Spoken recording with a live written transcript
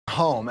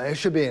home. It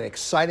should be an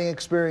exciting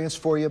experience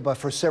for you, but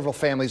for several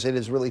families, it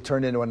has really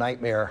turned into a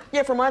nightmare.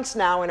 Yeah, for months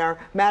now in our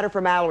Matter for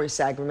Mallory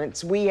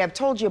segments, we have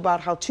told you about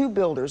how two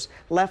builders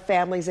left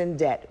families in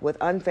debt with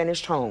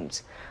unfinished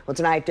homes. Well,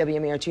 tonight,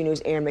 WMAR2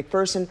 News' Aaron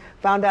McPherson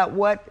found out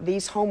what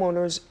these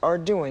homeowners are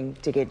doing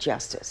to get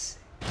justice.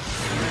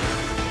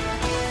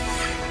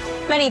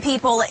 Many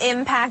people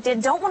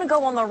impacted don't want to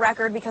go on the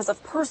record because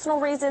of personal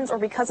reasons or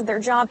because of their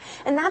job,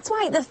 and that's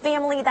why the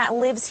family that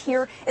lives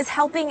here is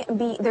helping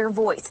be their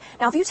voice.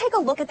 Now, if you take a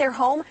look at their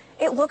home,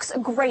 it looks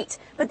great,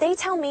 but they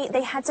tell me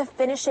they had to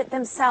finish it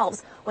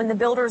themselves when the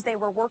builders they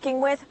were working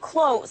with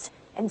closed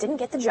and didn't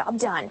get the job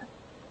done.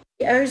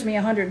 He owes me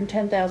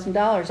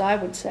 $110,000, I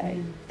would say.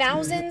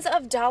 Thousands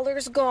of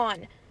dollars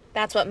gone.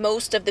 That's what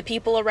most of the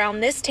people around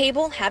this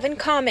table have in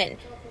common.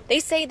 They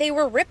say they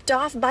were ripped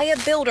off by a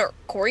builder,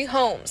 Korey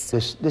Homes.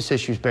 This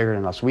issue is bigger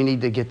than us. We need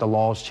to get the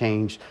laws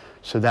changed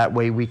so that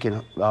way we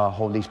can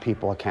hold these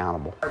people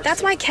accountable.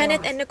 That's why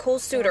Kenneth and Nicole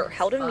Suter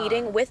held a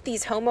meeting with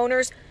these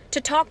homeowners to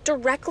talk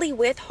directly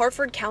with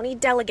Harford County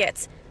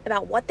delegates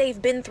about what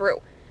they've been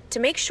through to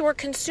make sure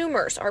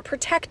consumers are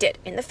protected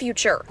in the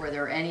future. Were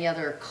there any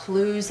other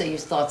clues that you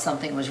thought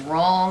something was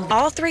wrong?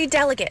 All three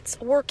delegates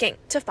working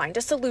to find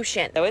a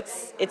solution. So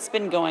it's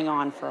been going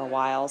on for a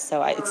while,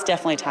 so it's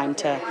definitely time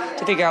to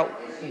figure out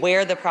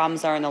where the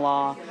problems are in the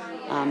law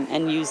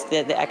and use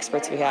the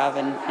experts we have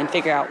and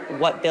figure out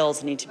what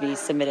bills need to be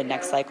submitted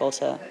next cycle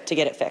to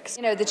get it fixed.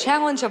 You know, the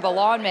challenge of a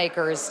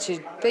lawmaker is to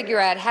figure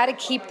out how to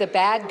keep the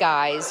bad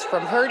guys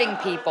from hurting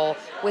people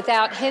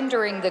without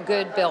hindering the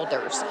good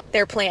builders.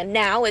 Their plan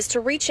now is to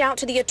reach out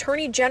to the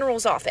Attorney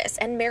General's office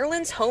and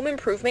Maryland's Home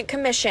Improvement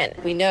Commission.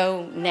 We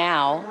know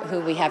now who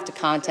we have to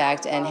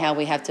contact and how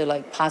we have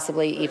to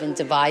possibly even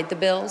divide the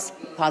bills,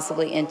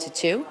 possibly into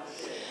two.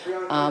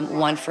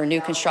 One for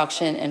new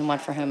construction and one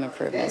for home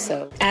improvement.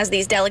 So, as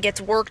these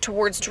delegates work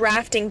towards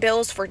drafting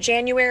bills for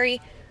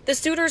January, the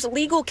suitors'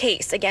 legal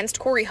case against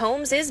Korey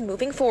Homes is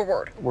moving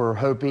forward. We're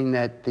hoping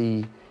that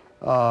the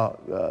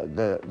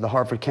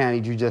Harford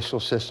County judicial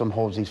system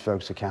holds these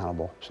folks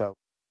accountable. So,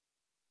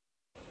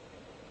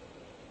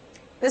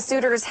 the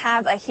suitors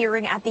have a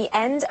hearing at the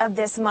end of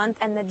this month,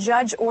 and the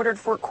judge ordered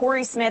for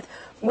Korey Smith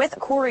with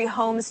Korey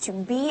Homes to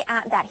be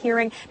at that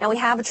hearing. Now, we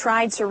have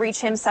tried to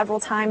reach him several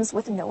times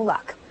with no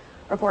luck.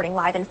 Reporting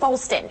live in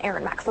Falston,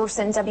 Aaron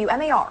McPherson,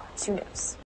 WMAR 2 News.